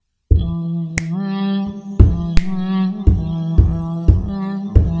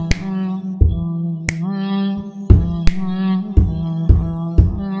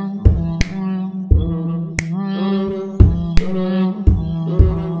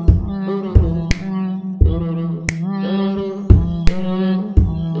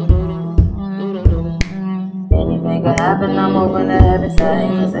open to everything.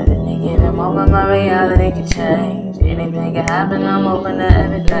 Cause at any given moment my reality can change. Anything can happen, I'm open to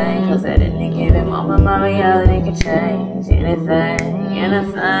everything. Cause at any given moment my reality can change. Anything,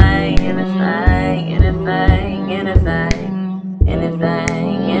 anything, anything, anything, anything, anything,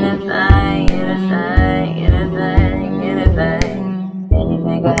 anything, anything, anything, anything.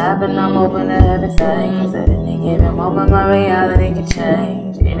 Anything could happen, I'm open to everything. Cause at any given moment my reality can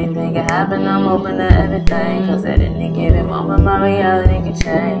change. Anything can happen, I'm open to everything. Cause at any given moment my reality can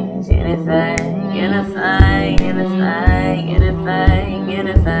change. Anything, anything, anything, anything,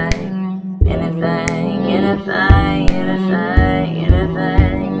 anything, anything, anything, anything,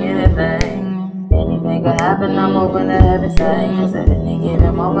 anything, anything. Anything could happen, I'm open to everything. Cause at any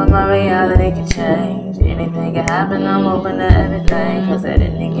given moment my reality can change. Anything can happen, I'm open to everything. Cause at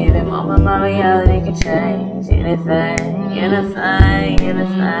any given moment my reality can change. Anything, anything,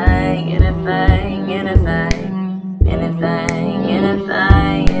 anything, anything, anything, anything,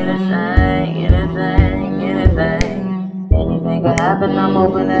 anything, anything, anything, anything. Anything could happen, I'm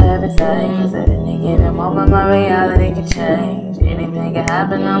open to everything. Cause at any given moment my reality can change. Anything can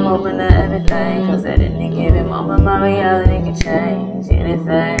happen, I'm open to everything. Cause at any given moment my reality can change.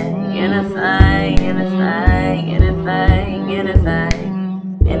 Anything, anything, anything, anything, anything,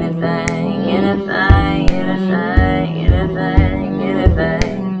 anything, anything, anything, anything, anything.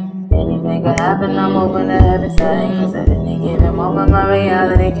 Anything could happen, I'm open to everything. Cause at any given moment my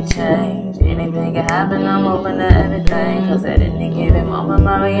reality can change. Anything can happen, I'm open to everything. Cause at any given moment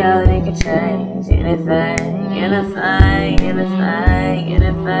my reality can change. Anything, anything, anything,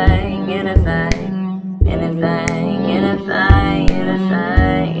 anything, anything, anything, anything,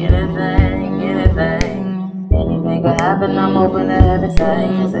 anything, anything, anything. Anything could happen, I'm open to everything.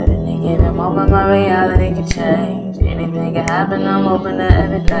 Cause at any given moment my reality can change. Anything can happen, I'm open to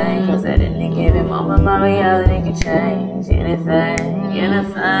everything. Cause at any given moment my reality can change. Anything,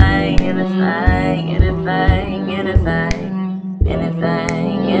 anything, anything, anything, anything,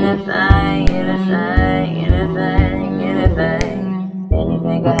 anything, anything, anything, anything, anything.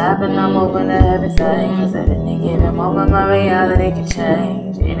 Anything could happen, I'm open to everything. Cause at any given moment my reality can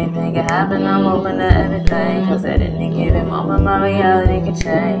change. Anything can happen, I'm open to everything. Cause at any given moment my reality can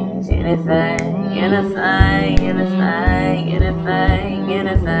change. Anything, anything, anything, anything,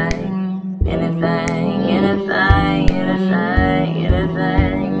 anything, anything, anything, anything,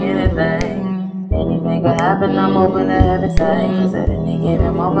 anything, anything. Anything could happen, I'm open to everything. Cause at any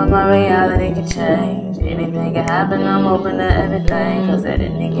given moment my reality can change. Anything can happen, I'm open to everything. Cause at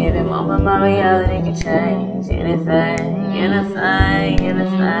any given moment my reality can change. Anything, anything,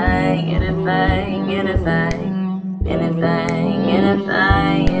 anything, anything, anything, anything,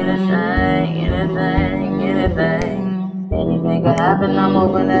 anything, anything, anything, anything. Anything could happen, I'm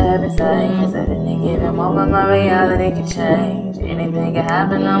open to everything. Cause at any given moment my reality can change. Anything can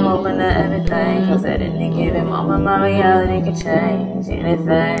happen, I'm open to everything. Cause at any given moment my reality can change.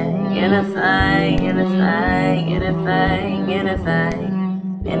 Anything, anything, anything, anything, anything,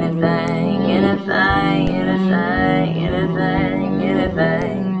 anything, anything, anything, anything.